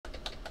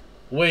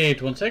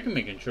Wait 1 second,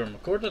 making sure I'm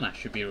recording. I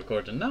should be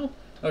recording now.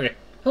 Okay.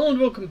 Hello and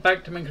welcome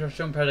back to Minecraft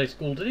Young Paradise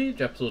Golden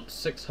Age, episode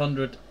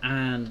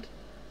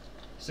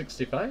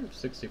 665?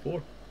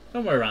 64?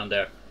 Somewhere around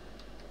there.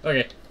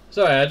 Okay.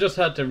 Sorry, I just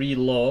had to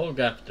relog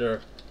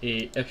after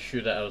a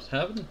issue that I was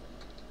having.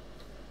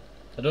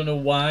 I don't know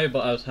why, but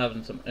I was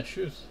having some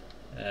issues.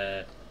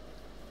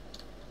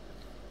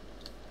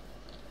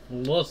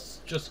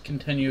 Let's just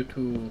continue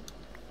to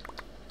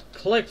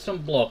collect some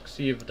blocks,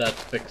 see if that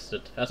fixed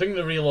it. I think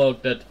the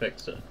relog did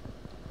fix it.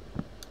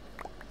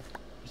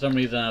 For some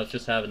reason I was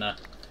just having a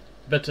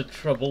bit of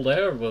trouble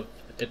there with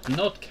it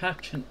not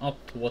catching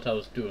up to what I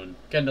was doing.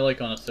 Kinda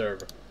like on a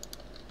server.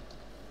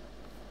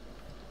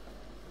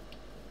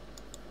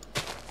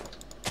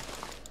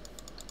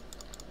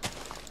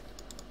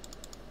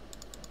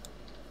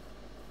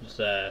 Just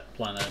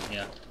plan it in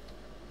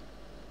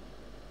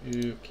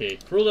here. Okay,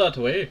 throw that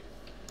away.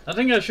 I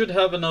think I should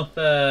have enough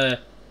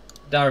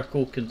dark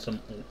oak and some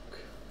oak.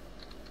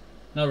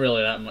 Not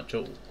really that much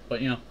oak,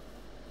 but you know,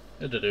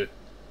 it'll do.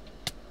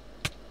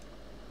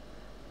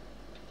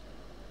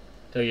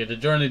 Tell you, the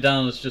journey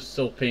down is just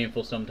so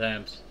painful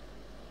sometimes.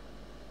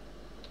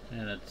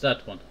 And it's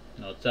that one.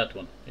 No, it's that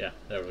one. Yeah,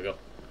 there we go.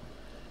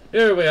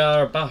 Here we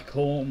are, back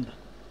home.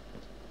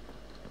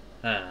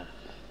 Ah.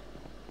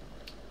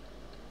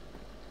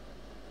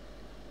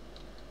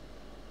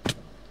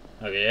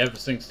 Okay,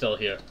 everything's still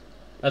here.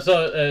 I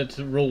saw it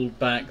rolled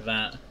back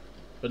that,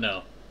 but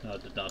no,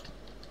 it did not.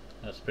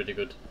 That's pretty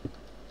good.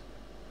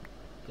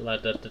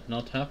 Glad that did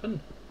not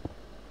happen.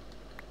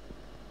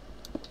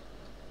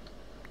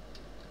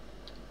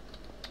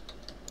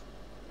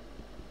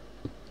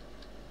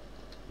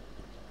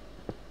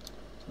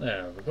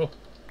 There we go.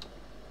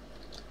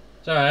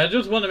 Sorry, I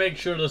just want to make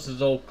sure this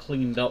is all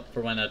cleaned up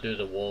for when I do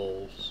the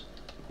walls.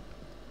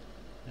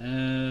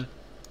 I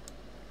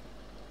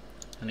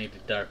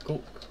needed dark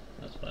oak.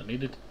 That's what I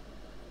needed.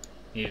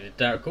 Needed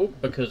dark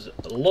oak because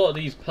a lot of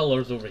these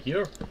pillars over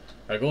here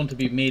are going to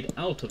be made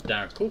out of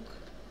dark oak.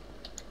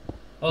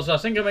 Also, I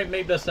think I might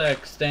make this an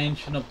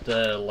extension of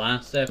the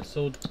last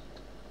episode,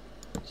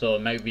 so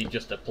it might be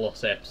just a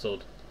plus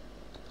episode,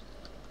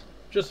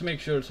 just to make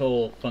sure it's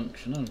all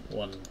functioning.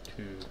 1,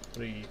 2,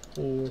 3,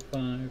 4,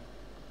 5.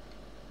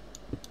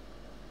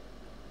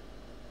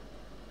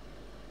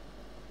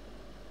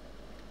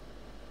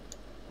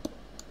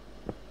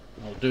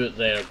 I'll do it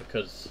there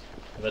because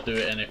if I do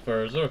it any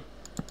further,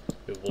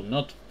 it will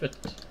not fit.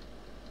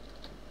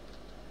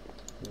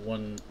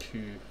 1,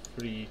 2,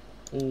 3,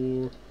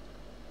 4.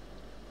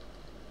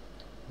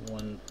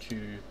 1,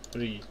 2,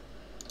 3,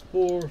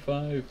 4,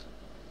 5.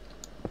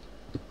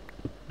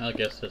 I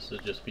guess this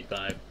would just be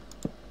 5.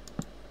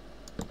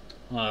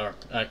 Or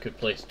I could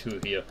place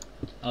 2 here.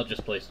 I'll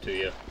just place 2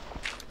 here.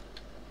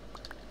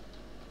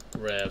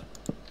 Grab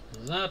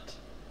that.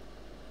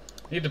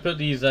 Need to put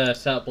these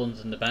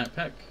saplings in the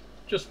backpack,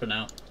 just for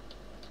now.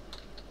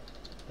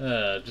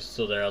 Just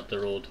so they're out the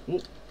road.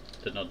 Oop,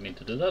 did not mean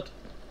to do that.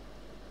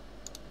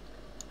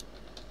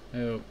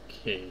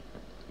 Okay.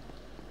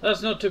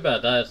 That's not too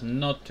bad. That is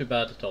not too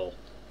bad at all.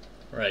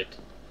 Right.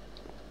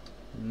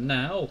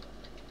 Now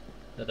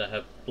that I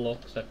have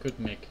blocks, I could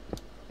make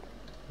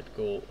it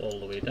go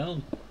all the way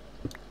down.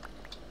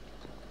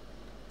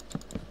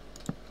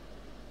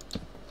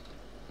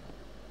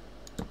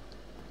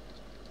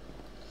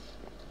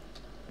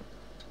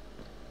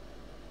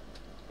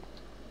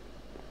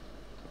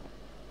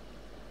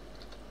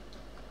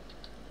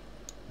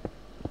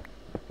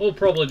 We'll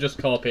probably just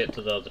copy it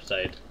to the other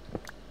side.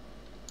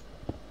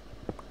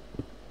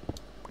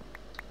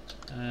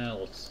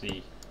 Let's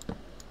see.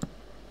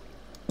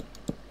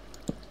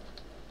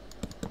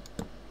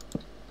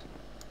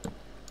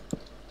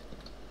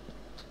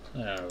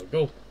 There we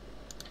go.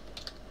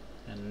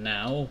 And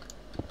now,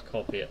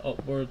 copy it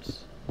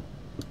upwards.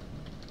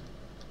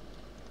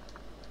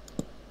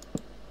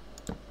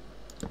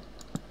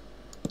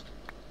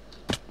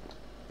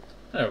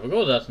 There we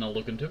go, that's not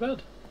looking too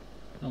bad.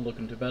 Not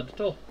looking too bad at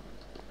all.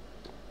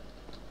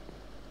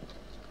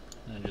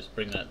 And just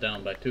bring that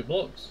down by 2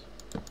 blocks.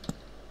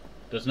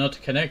 Does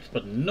not connect,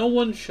 but no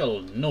one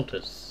shall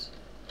notice.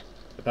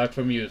 Apart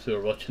from you who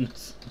are watching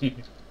this.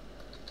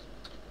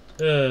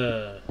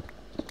 There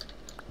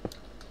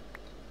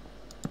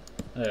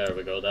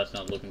we go, that's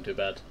not looking too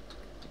bad.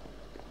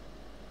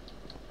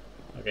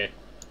 Okay.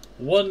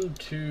 1,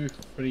 2,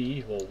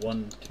 3, or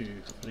 1,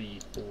 2, 3,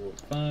 4,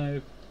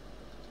 5.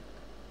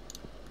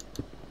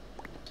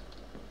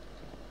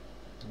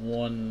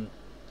 1,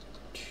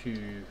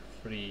 2,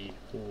 3,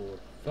 4,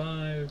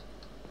 5.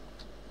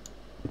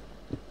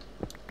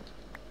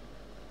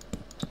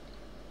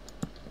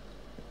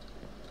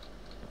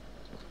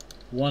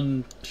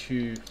 1,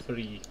 2,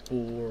 3,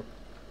 4.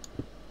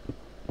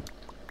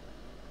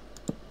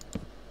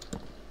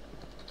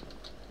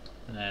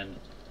 And then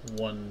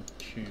 1,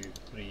 2,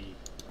 3,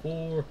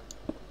 4.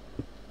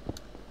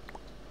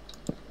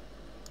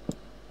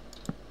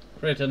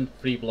 Creating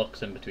 3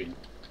 blocks in between.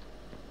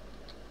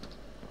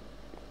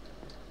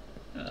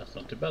 Yeah, that's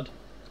not too bad.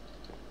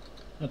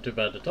 Not too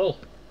bad at all.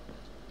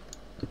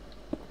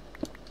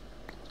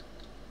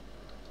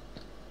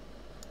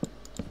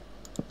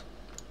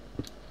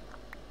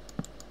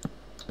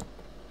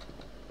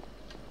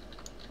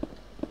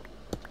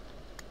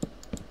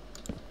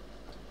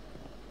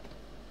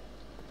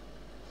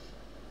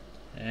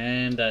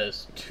 And that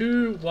is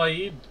too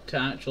wide to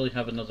actually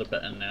have another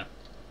bit in there.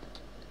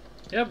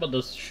 Yeah, but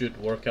this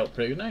should work out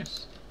pretty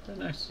nice. Very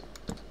nice.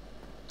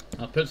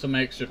 I'll put some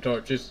extra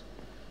torches.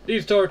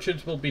 These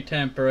torches will be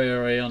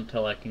temporary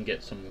until I can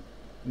get some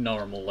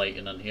normal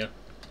lighting in here.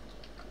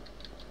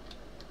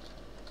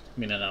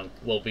 Meaning I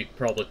will be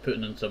probably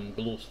putting in some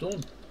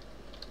glowstone.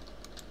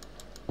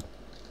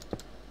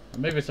 Or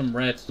maybe some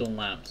redstone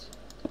lamps.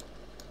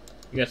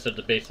 I guess they're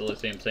basically the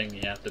same thing.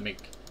 You have to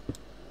make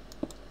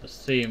the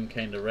same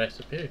kind of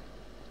recipe.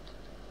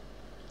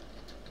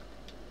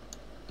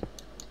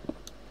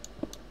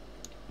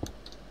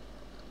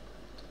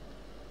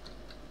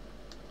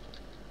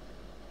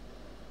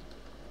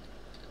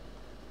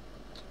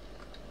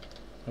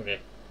 Okay.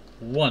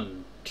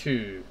 1,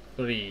 2,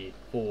 3,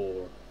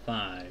 4,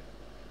 5,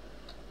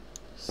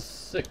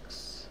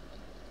 6.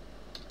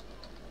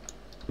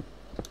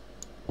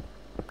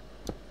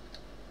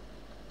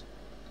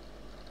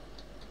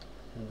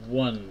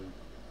 1,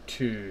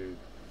 2,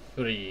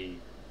 3,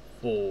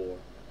 4,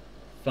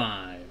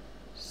 5,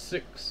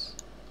 6,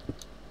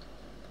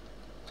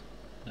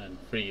 and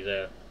 3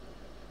 there.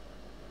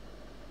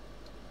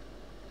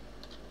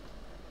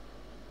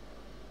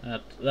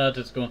 That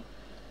is going.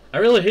 I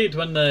really hate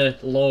when the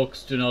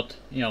logs do not,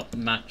 you know,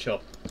 match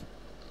up.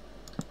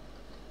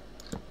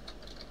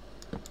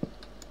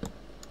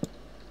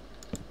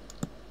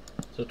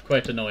 So it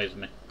quite annoys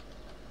me.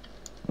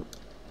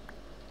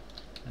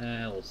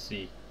 Let's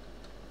see.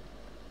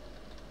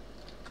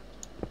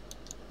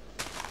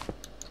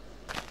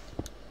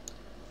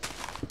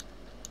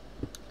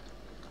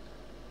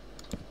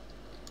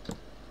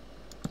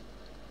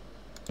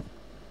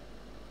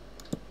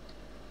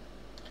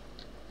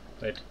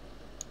 Wait.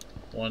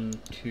 1,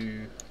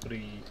 2,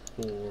 3,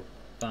 4,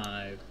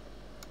 5,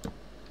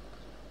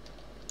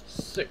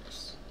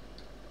 6.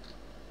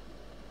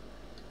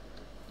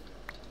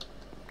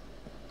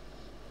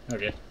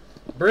 Okay.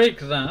 Break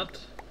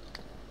that.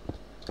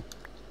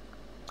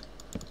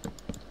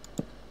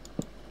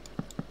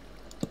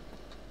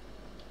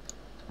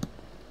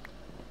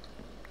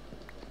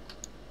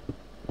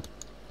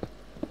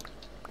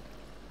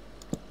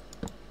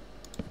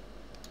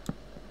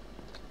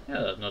 Yeah,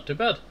 that's not too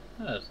bad.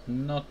 That's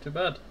not too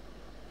bad.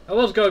 I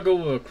was gonna go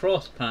with a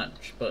cross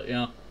patch, but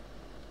yeah.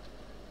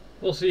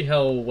 We'll see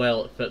how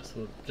well it fits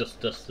with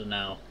just this for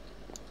now.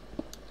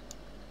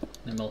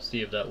 And we'll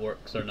see if that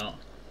works or not.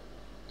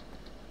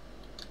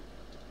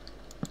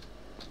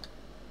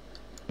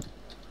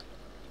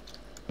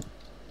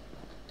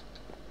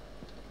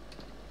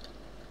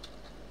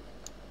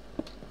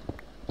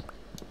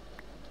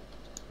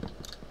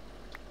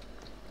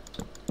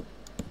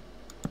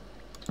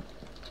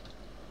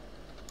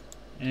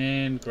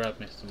 And grab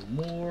me some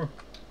more.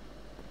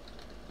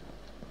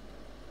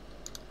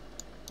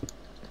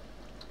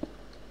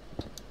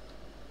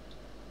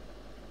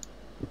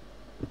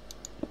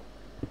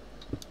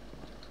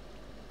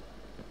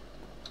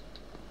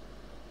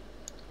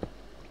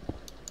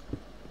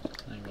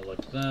 Angle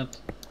like that.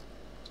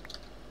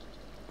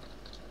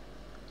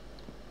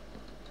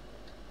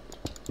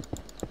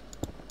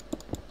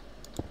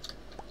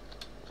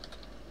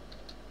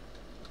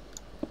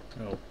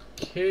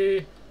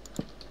 Okay.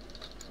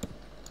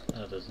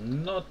 That is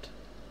not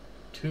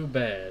too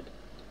bad.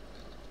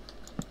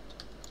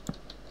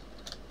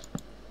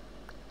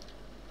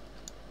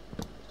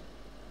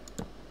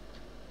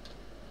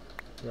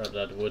 Grab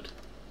that wood.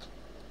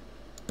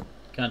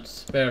 Can't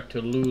spare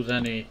to lose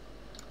any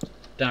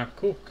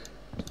dark oak.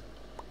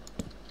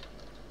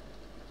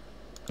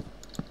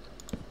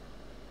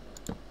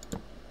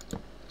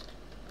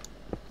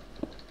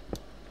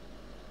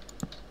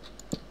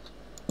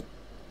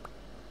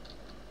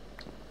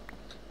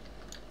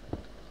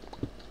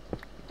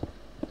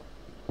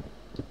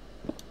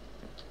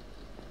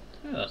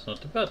 That's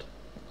not too bad.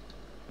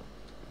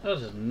 That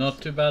is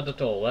not too bad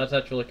at all. That's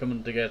actually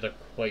coming together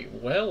quite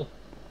well.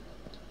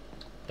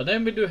 But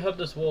then we do have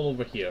this wall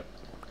over here.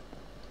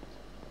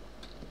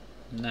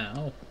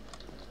 Now,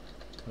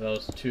 if I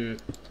was to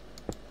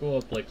go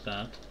up like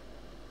that,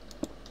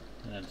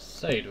 and then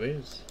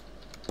sideways,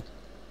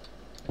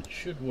 it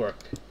should work.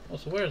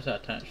 Also, where is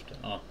that attached to?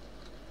 Oh,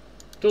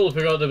 totally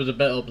forgot there was a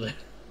bit up there.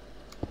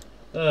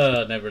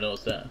 I never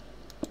noticed that.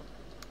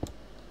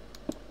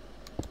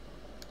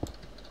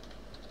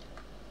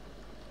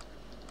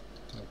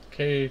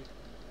 Okay.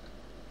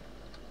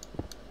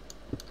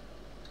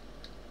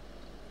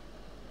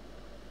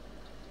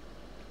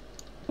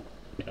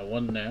 Got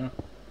one there.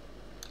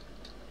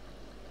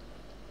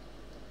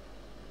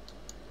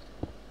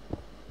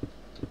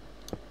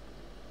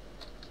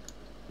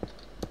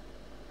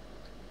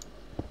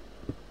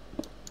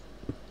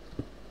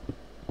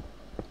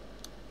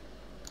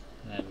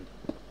 And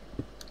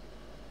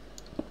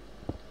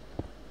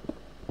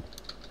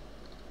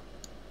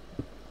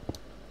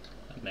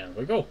there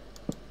we go.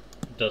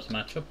 Does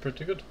match up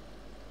pretty good.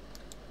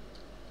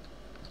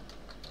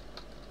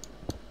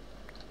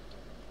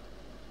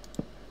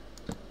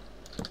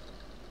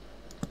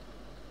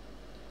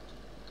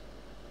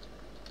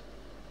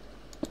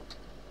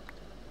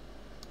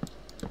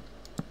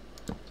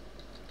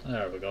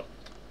 There we go.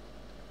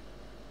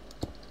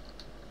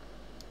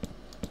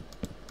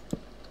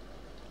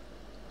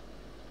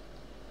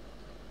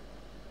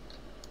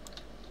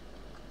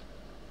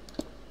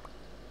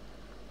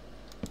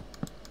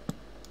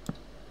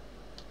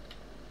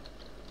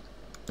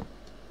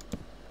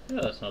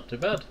 Yeah, that's not too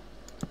bad.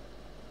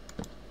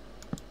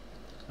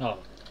 Oh,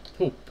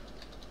 poop.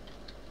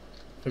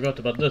 Forgot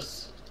about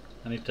this.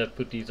 I need to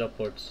put these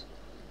upwards.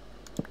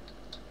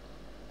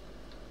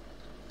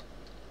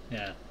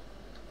 Yeah.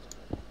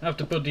 I have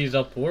to put these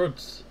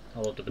upwards a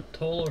little bit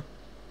taller.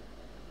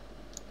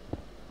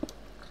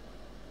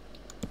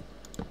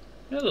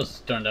 Yeah, this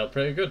turned out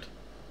pretty good.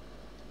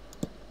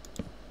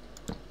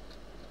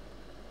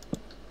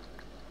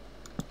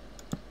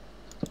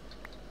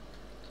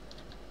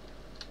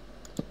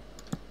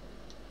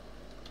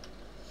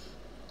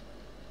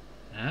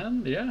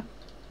 And yeah,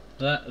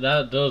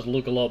 that does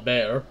look a lot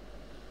better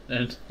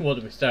than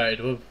what we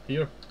started with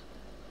here.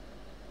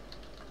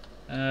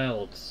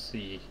 Let's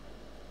see.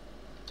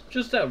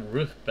 Just that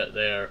roof bit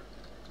there.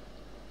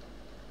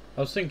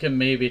 I was thinking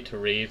maybe to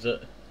raise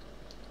it,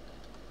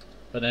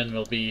 but then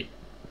we'll be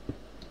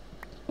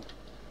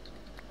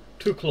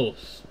too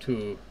close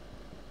to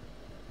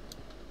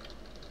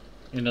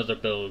another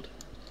build.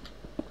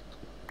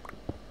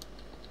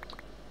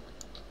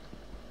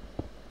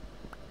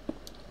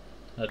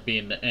 That'd be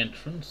in the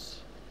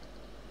entrance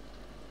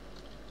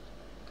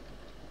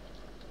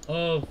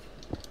of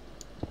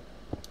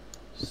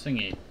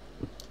Singy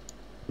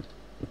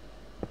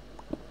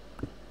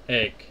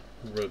Egg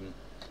Room.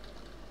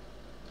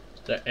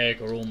 The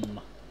egg room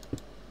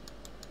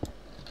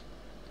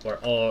where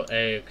all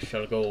eggs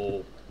shall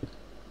go.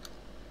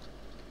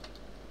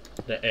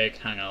 The egg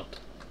hangout.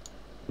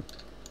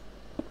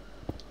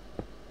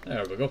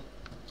 There we go.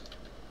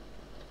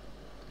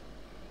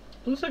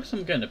 Looks like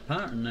some kind of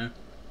pattern there.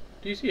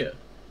 Do you see it?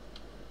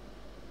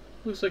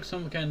 Looks like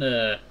some kind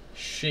of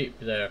shape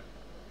there.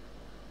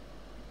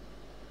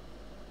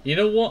 You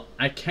know what?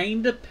 I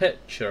kind of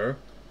picture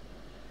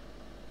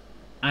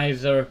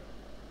either...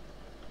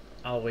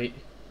 Oh wait.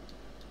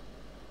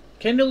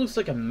 Kind of looks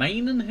like a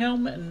mining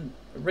helmet, and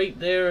right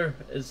there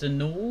is the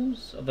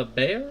nose of a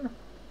bear?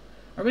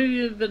 Or maybe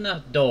even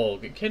a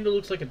dog. It kind of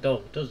looks like a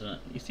dog, doesn't it?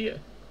 You see it?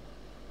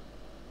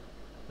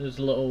 There's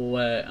little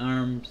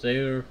arms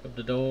there of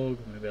the dog,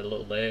 maybe a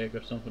little leg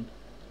or something.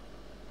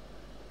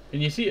 Can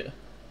you see it?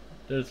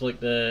 There's like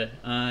the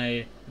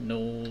eye,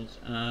 nose,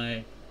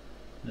 eye,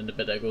 and then the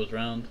bit that goes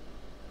round.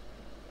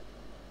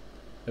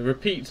 It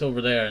repeats over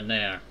there and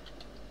there.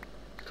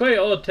 It's quite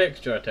odd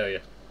texture, I tell you.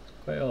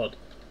 Quite odd.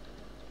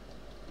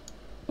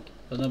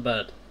 But not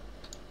bad.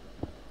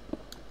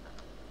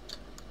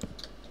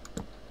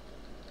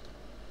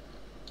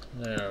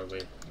 There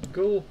we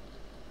go.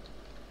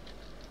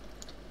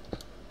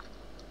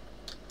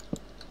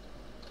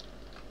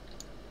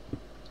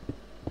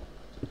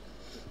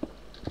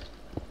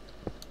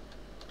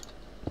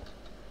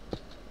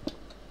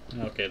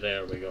 Okay,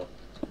 there we go.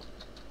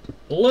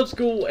 Let's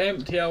go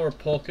empty our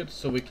pockets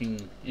so we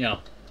can,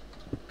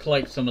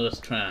 collect some of this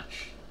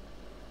trash.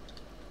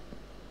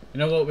 You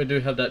know what, we do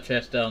have that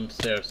chest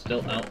downstairs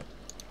still out.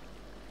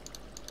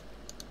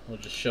 We'll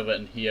just shove it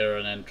in here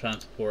and then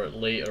transport it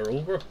later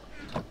over.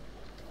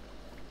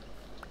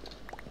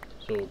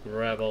 So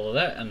grab all of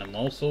that, and I'm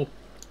also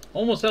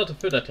almost out of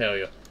food, I tell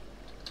you.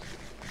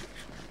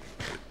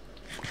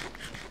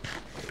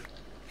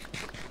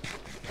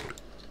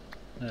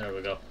 There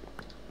we go.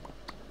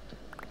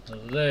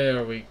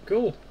 There we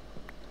go.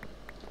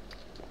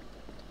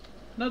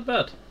 Not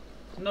bad.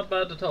 Not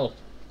bad at all.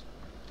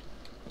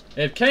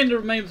 It kind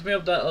of reminds me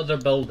of that other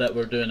build that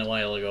we were doing a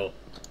while ago.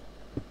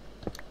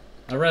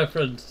 I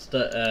referenced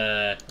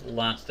it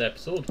last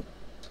episode.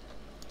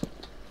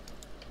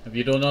 If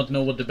you do not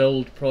know what the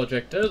build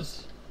project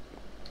is,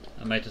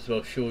 I might as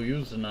well show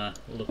you in a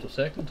little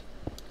second.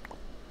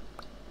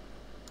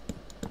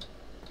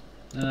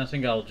 And I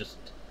think I'll just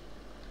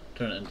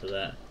turn it into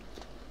that.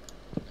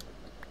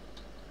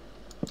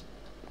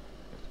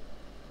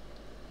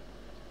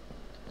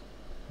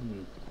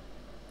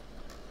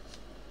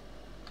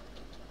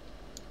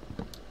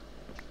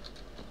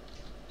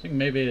 I think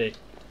maybe the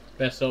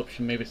best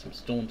option, maybe some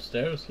stone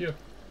stairs here.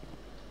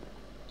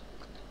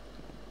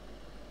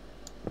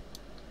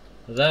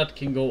 That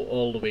can go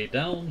all the way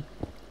down.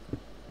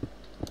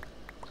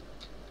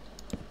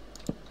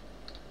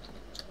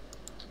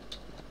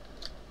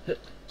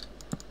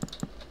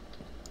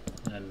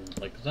 And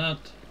like that.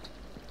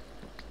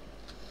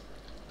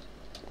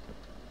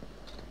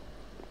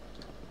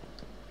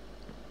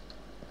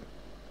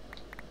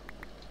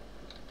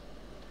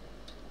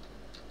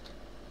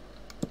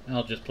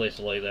 I'll just place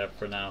a light there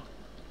for now.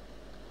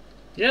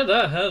 Yeah,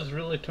 that has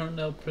really turned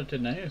out pretty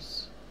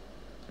nice.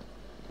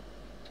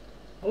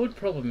 I would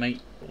probably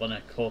might want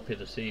to copy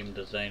the same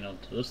design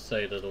onto this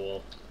side of the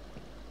wall.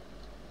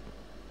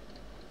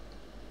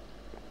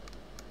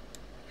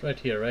 It's right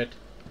here, right?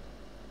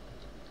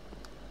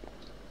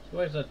 So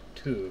why is that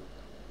 2?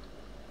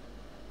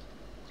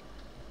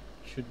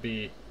 Should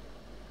be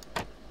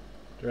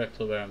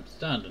directly where I'm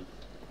standing.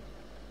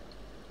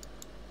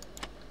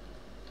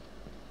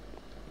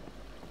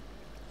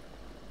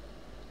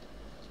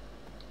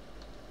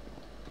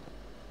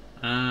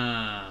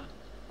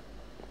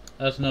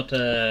 That's not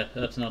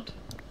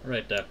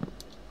right there.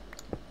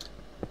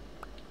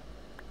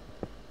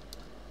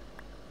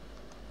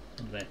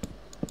 Okay.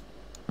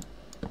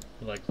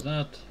 Like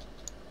that.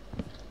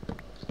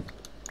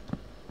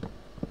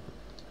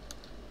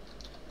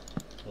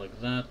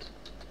 Like that.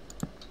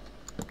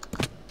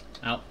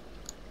 Ow.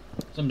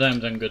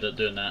 Sometimes I'm good at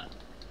doing that.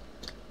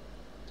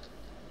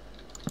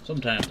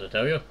 Sometimes, I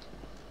tell you.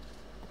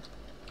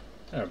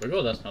 There we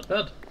go, that's not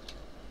bad.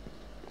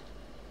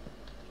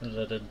 Turns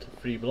that into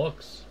 3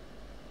 blocks.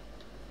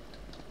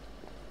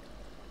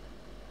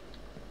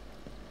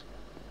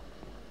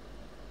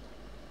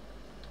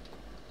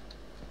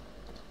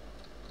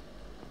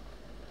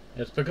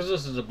 It's because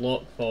this is a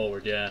block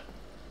forward, yeah.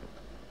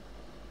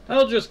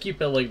 I'll just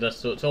keep it like this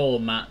so it's all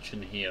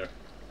matching here.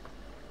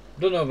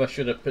 Don't know if I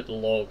should have put the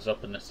logs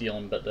up in the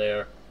ceiling bit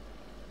there.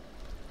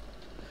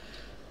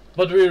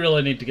 But we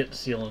really need to get the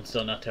ceilings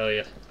done, I tell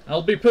you.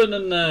 I'll be putting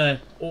in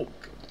the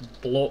oak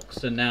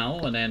blocks in now,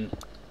 and then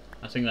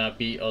I think that'll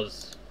be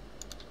us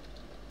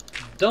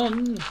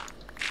done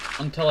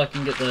until I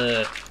can get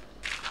the...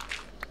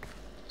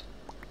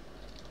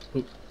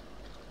 Oop.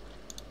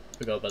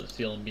 Forgot about the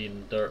ceiling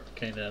being dirt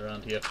kinda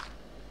around here.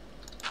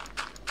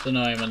 It's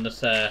annoying when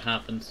this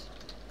happens.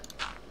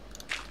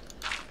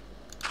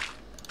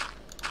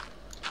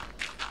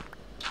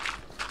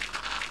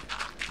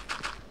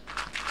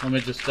 Let me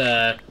just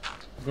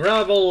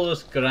grab all of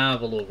this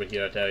gravel over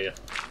here, I tell you.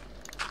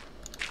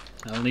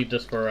 I'll need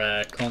this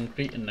for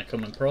concrete in the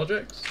coming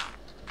projects.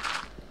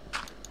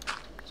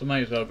 So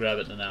might as well grab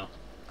it now.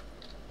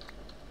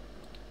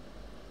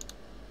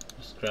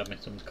 Just grab me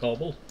some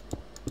cobble.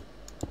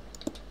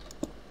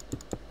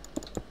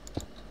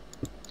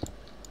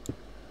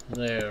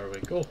 There we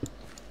go.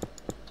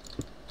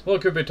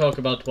 What could we talk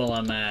about while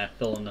I'm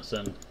filling this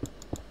in?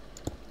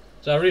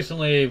 So I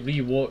recently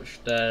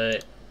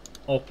rewatched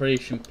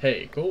Operation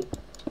Petticoat.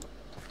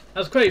 I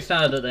was quite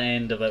sad at the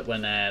end of it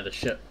when the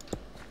ship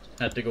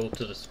had to go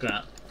to the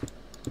scrap.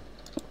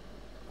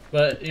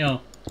 But, you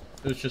know,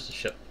 it was just a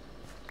ship.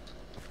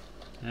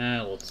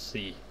 Let's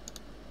see.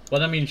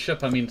 When I mean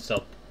ship, I mean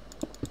sub.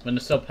 When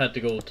the sub had to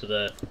go to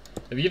the...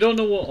 If you don't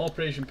know what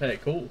Operation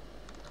Petticoat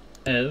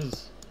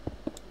is,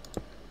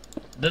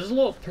 there's a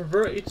lot of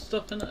perverted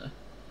stuff in it.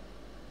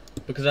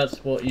 Because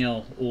that's what, you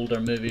know, older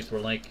movies were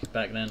like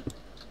back then.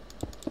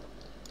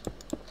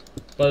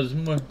 But it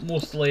was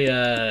mostly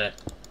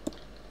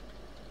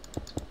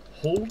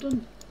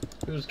Holden,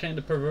 who was kind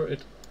of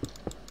perverted.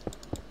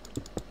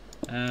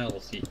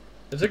 We'll see.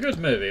 It's a good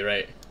movie,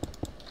 right?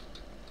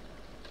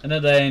 And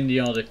at the end,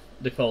 you know,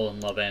 they fall in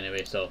love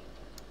anyway, so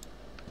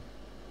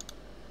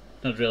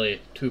not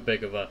really too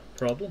big of a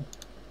problem.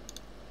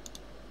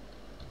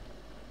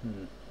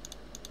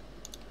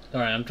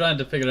 Alright, I'm trying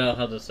to figure out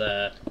how this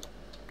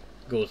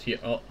goes here.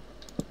 Oh,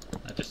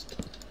 I just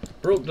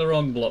broke the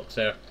wrong blocks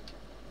there.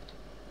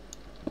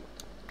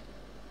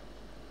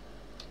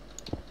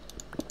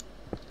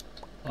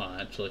 Oh,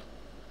 actually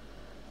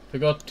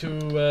forgot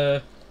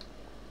to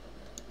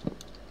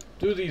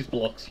do these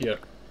blocks here.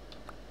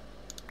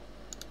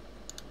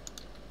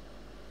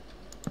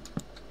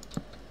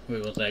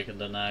 Wait 1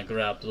 second, and I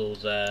grab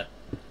those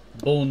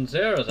bones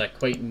there, as I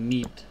quite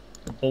need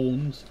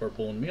bones for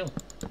bone meal.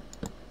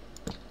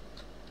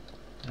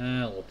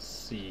 Let's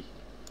see.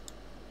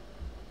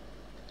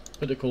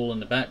 Put the coal in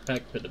the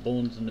backpack, put the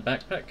bones in the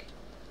backpack.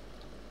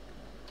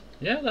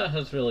 Yeah, that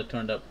has really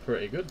turned out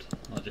pretty good.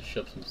 I'll just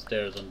shove some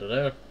stairs under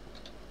there.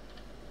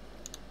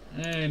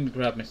 And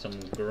grab me some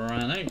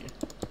granite.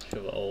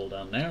 Shove it all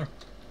down there.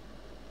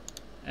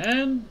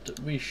 And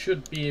we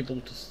should be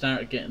able to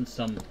start getting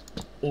some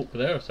oak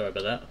there. Sorry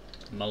about that.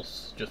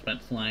 Mouse just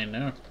went flying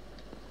there.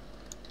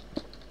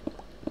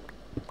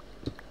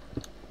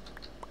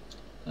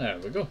 There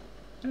we go.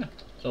 Yeah,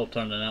 it's all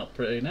turning out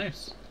pretty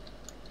nice.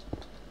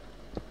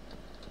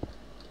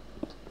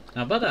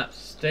 Now about that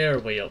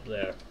stairway up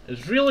there,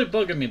 it's really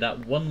bugging me,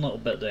 that one little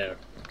bit there.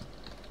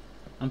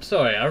 I'm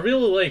sorry, I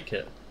really like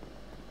it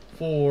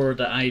for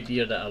the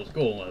idea that I was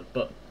going with,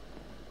 but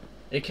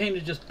it kind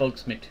of just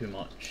bugs me too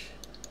much.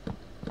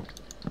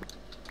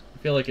 I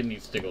feel like it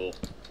needs to go.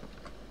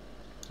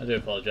 I do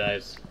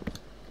apologise.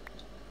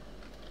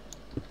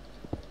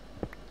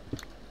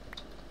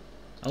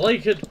 I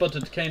like it, but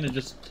it kind of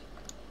just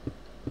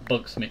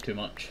bugs me too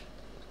much.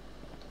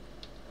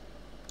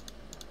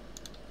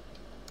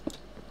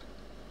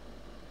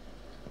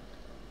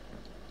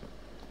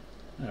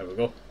 There we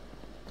go.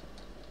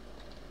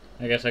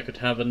 I guess I could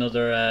have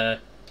another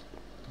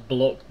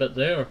block bit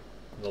there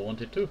if I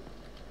wanted to.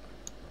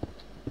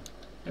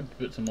 Maybe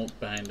put some oak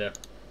behind there.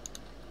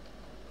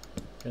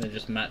 Kind of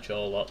just match it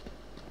all up.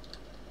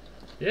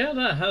 Yeah,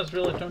 that has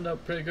really turned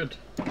out pretty good.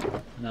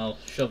 And I'll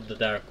shove the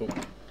dark oak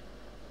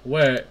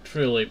where it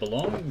truly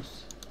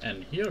belongs,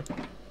 in here.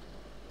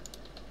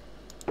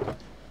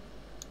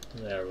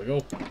 There we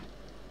go.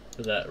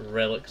 Put that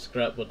relic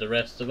scrap with the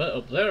rest of it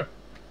up there.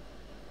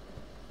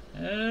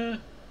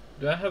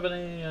 Do I have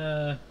any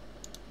I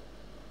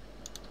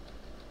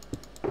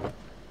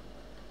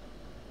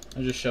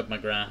just shoved my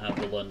granite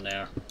apple in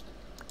there.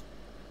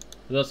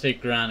 Let's say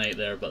granite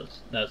there, but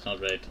that's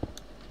not right.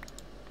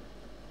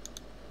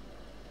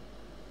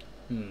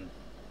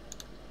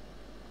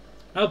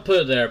 I'll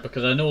put it there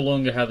because I no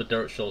longer have a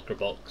dirt shulker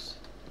box.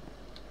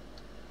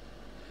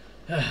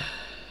 Tell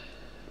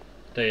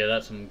you,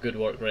 that's some good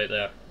work right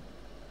there.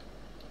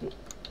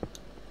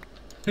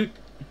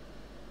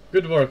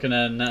 Good work, and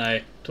then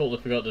I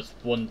totally forgot this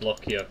one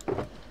block here.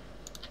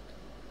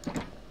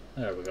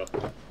 There we go.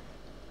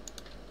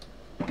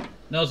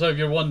 Now, so if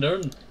you're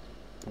wondering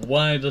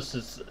why this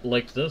is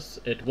like this,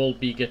 it will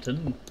be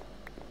getting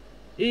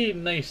a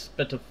nice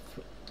bit of...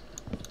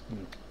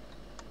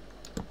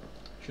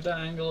 Should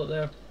I angle it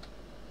there?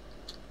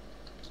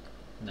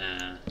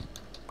 Nah.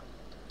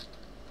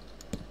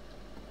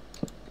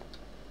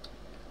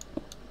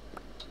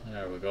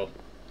 There we go.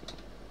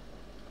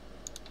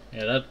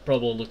 Yeah, that'd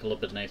probably look a little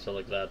bit nicer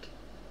like that.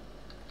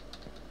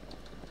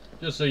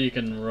 Just so you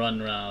can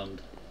run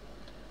around.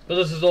 But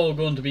this is all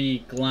going to be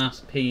glass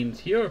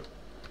panes here.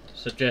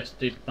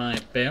 Suggested by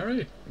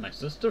Barry, my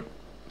sister.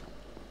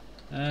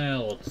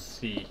 Let's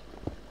see.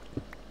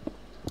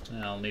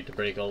 I'll need to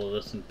break all of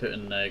this and put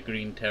in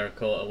green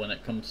terracotta when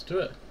it comes to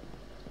it.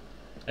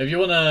 If you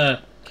want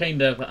a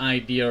kind of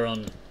idea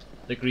on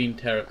the green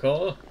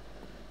terracotta,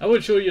 I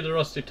would show you the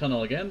rusty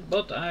tunnel again,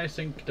 but I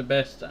think the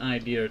best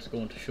idea is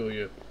going to show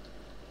you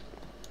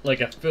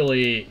like a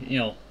fully, you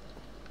know,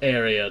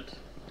 areaed.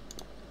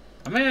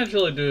 I may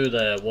actually do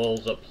the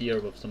walls up here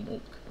with some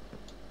oak.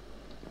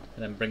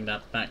 And then bring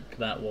that back,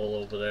 that wall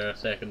over there a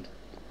second.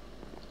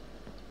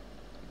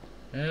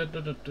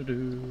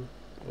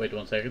 Wait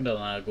 1 second and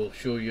I'll go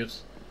show you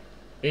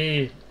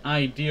a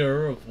idea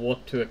of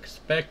what to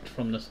expect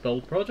from this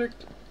build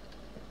project.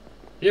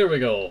 Here we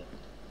go.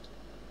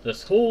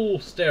 This whole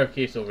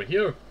staircase over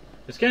here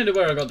is kind of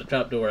where I got the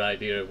trapdoor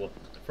idea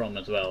from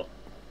as well.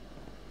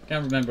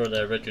 Can't remember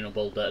the original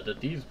build that I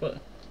did these, but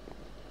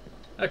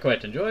I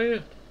quite enjoy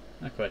it.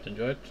 I quite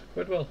enjoy it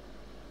quite well.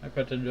 I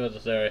quite enjoy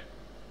this area.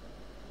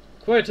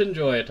 Quite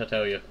enjoy it, I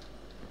tell you.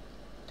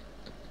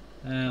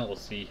 We'll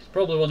see. It's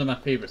probably one of my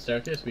favourite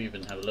staircases. We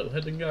even have a little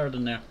hidden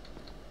garden there.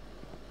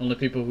 Only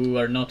people who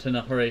are not in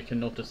a hurry can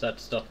notice that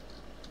stuff.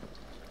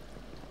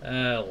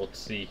 Let's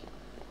see.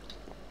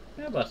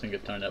 Yeah, but I think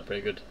it turned out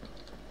pretty good.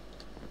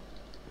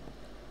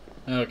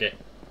 Okay.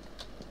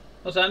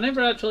 Also, I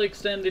never actually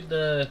extended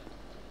the...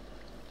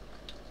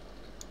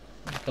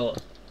 what do you call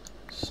it?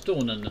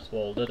 Stone in this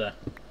wall, did I?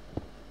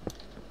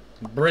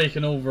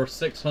 Breaking over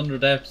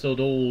 600 episode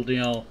old,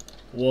 you know,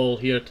 wall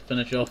here to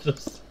finish off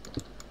this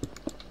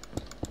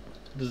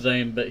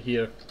design bit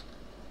here.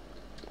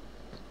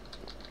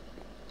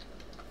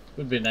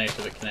 Would be nice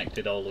if it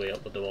connected all the way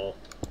up with the wall.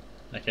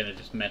 I kind of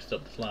just messed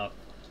up the flower.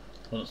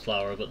 Well, not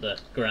flower, but the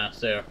grass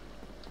there.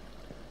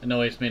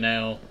 Annoys me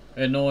now.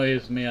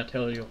 Annoys me, I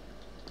tell you.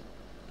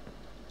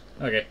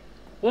 Okay.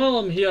 While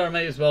I'm here, I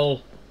might as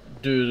well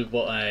do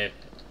what I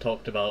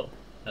talked about.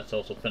 Let's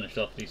also finish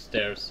off these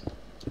stairs.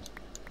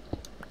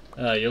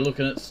 You're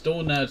looking at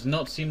stone that has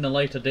not seen the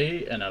light of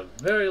day in a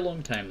very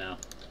long time now.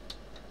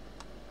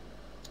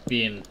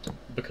 Being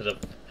because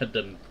I've had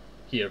them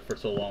here for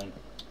so long.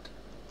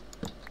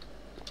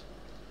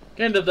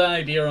 Kind of the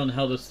idea on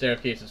how the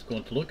staircase is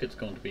going to look. It's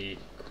going to be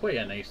quite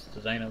a nice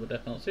design, I would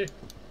definitely say.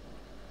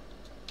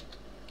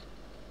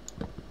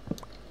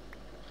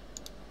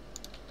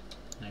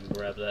 And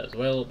grab that as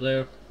well up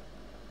there.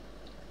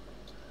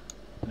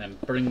 And then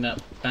bring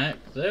that back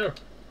there.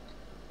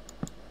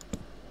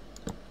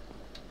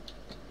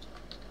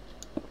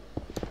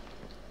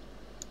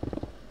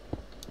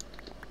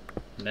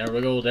 And there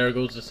we go, there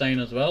goes the sign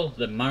as well,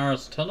 the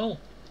Mars Tunnel.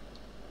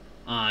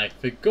 I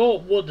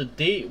forgot what the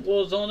date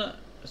was on it,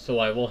 so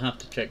I will have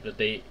to check the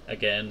date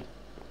again.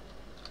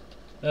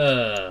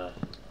 The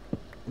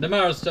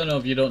Mars Tunnel,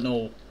 if you don't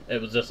know, it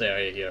was this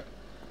area here.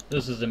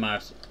 This is the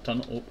Mars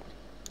Tunnel. Oh,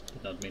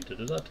 did not mean to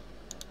do that.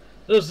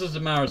 This is the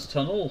Mars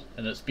Tunnel,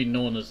 and it's been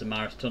known as the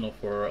Mars Tunnel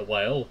for a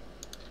while.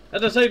 I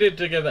decided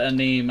to give it a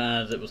name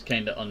as it was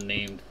kind of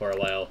unnamed for a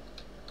while.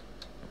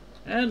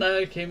 And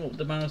I came up with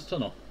the Mars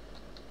Tunnel.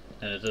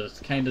 And it is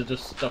kind of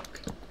just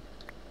stuck.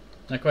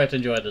 I quite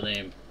enjoy the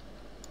name.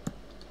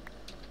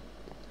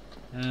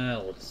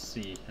 Let's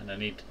see. And I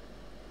need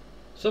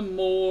some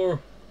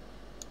more.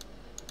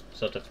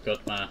 Sort of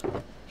forgot my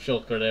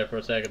shulker there for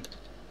a second.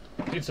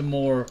 Need some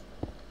more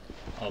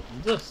of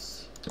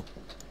this.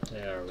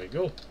 There we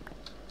go.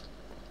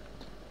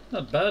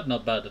 Not bad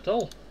at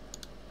all.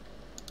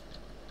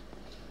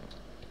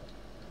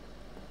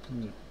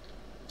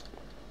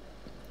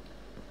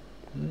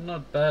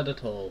 Not bad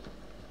at all.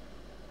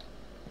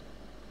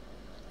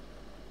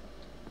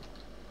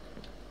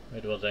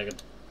 Wait 1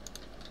 second.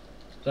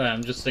 Sorry,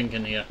 I'm just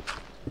thinking here.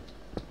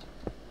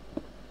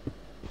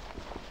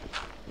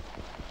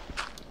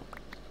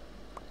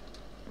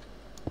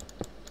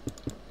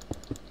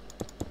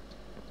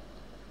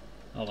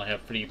 I only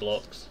have 3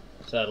 blocks,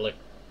 sadly.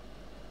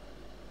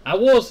 I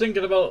was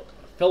thinking about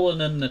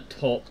filling in the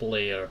top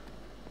layer,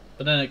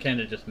 but then it kind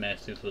of just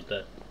messes with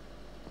the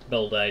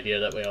build idea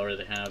that we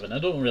already have, and I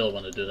don't really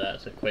want to do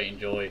that, so I quite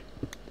enjoy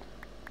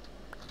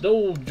the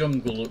old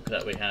jungle look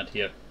that we had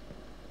here.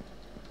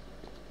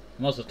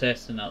 I'm also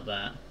testing out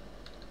that.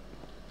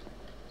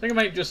 I think I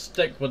might just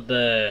stick with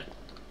the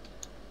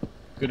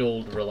good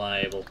old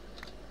reliable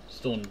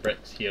stone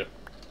bricks here.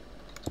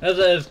 As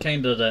it is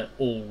kind of the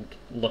old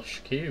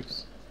Lush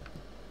caves.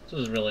 So it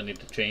doesn't really need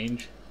to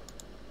change.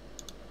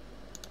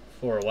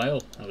 For a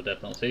while, I would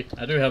definitely say.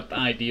 I do have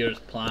ideas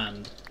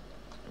planned.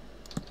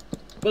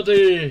 But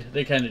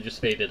they kind of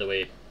just faded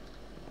away.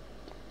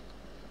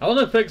 I want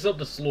to fix up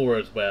the slower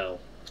as well.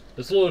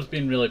 The slower's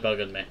been really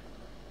bugging me.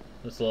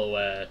 This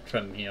little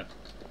trim here.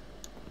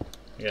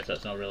 I guess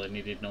that's not really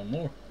needed no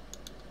more.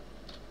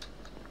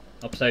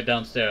 Upside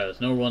down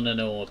stairs. No one to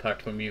know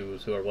apart from you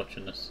who are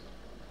watching this.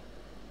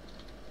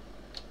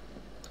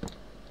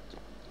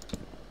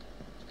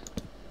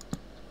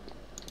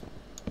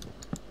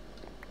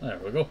 There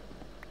we go.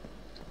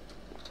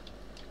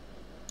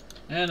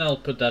 And I'll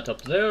put that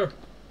up there.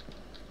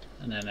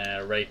 And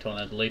then write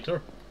on it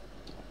later.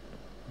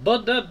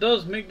 But that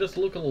does make this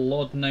look a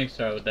lot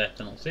nicer, I would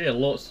definitely say. A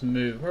lot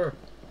smoother.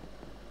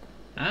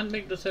 And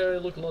make this area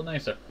look a lot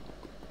nicer.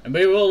 And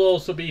we will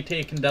also be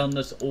taking down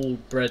this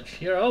old bridge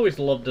here. I always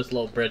loved this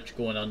little bridge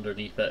going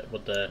underneath it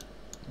with the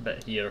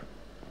bit here.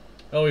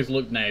 It always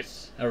looked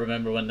nice. I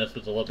remember when this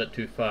was a little bit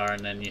too far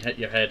and then you hit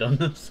your head on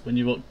this when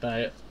you walked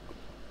by it.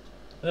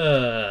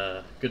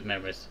 Good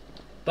memories.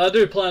 But I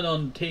do plan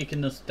on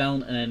taking this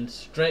down and then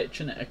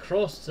stretching it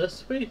across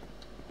this way.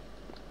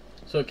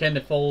 So it kind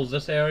of follows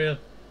this area.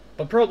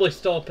 But probably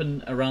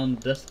stopping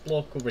around this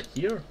block over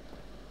here.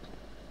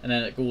 And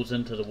then it goes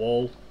into the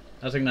wall.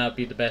 I think that would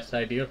be the best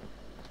idea.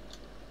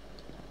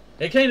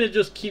 It kind of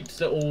just keeps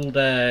the old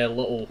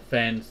little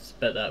fence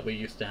bit that we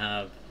used to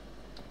have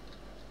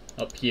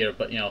up here,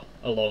 but you know,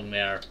 along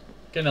there.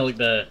 Kind of like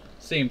the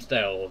same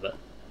style of it.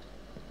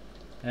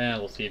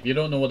 We'll see. If you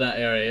don't know what that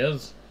area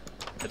is,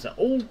 it's an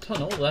old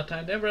tunnel that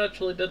I never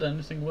actually did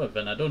anything with,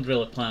 and I don't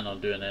really plan on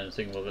doing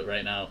anything with it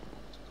right now.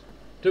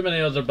 Too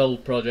many other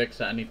build projects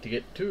that I need to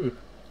get to.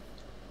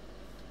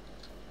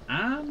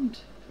 And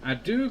I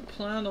do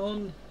plan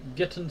on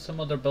getting some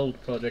other build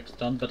projects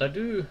done, but I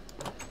do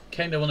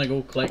kind of want to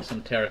go collect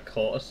some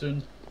terracotta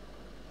soon.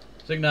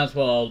 I think that's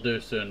what I'll do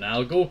soon.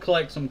 I'll go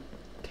collect some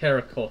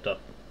terracotta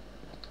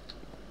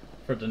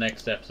for the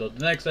next episode.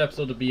 The next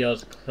episode will be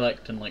us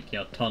collecting, like, you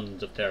know,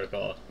 tons of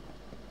terracotta.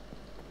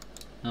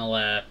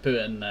 I'll put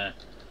it in the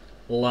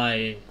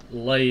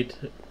large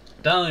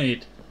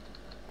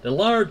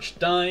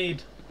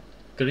dyed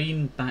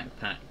green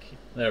backpack.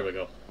 There we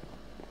go.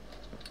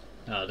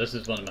 This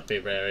is one of my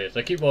favourite areas.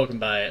 I keep walking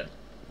by it.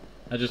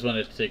 I just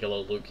wanted to take a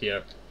little look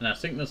here. And I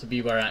think this will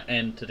be where I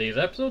end today's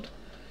episode.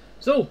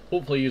 So,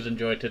 hopefully you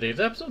enjoyed today's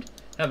episode.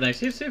 Have a nice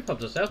day, safe,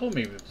 have yourself,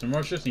 maybe some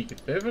more sneaky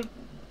favourite.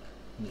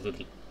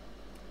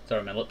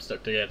 Sorry, my lips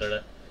stuck together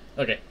there.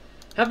 Okay.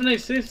 Have a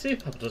nice day,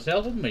 safe, have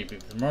yourself, maybe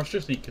some more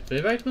sneaky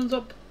vitamins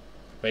up.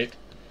 Wait.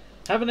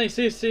 Have a nice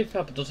day, safe,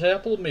 have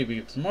yourself,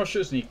 maybe some more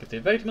sneaky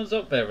vitamins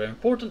up. Very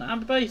important.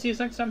 And bye bye. See you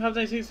next time. Have a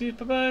nice day, safe.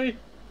 Bye bye.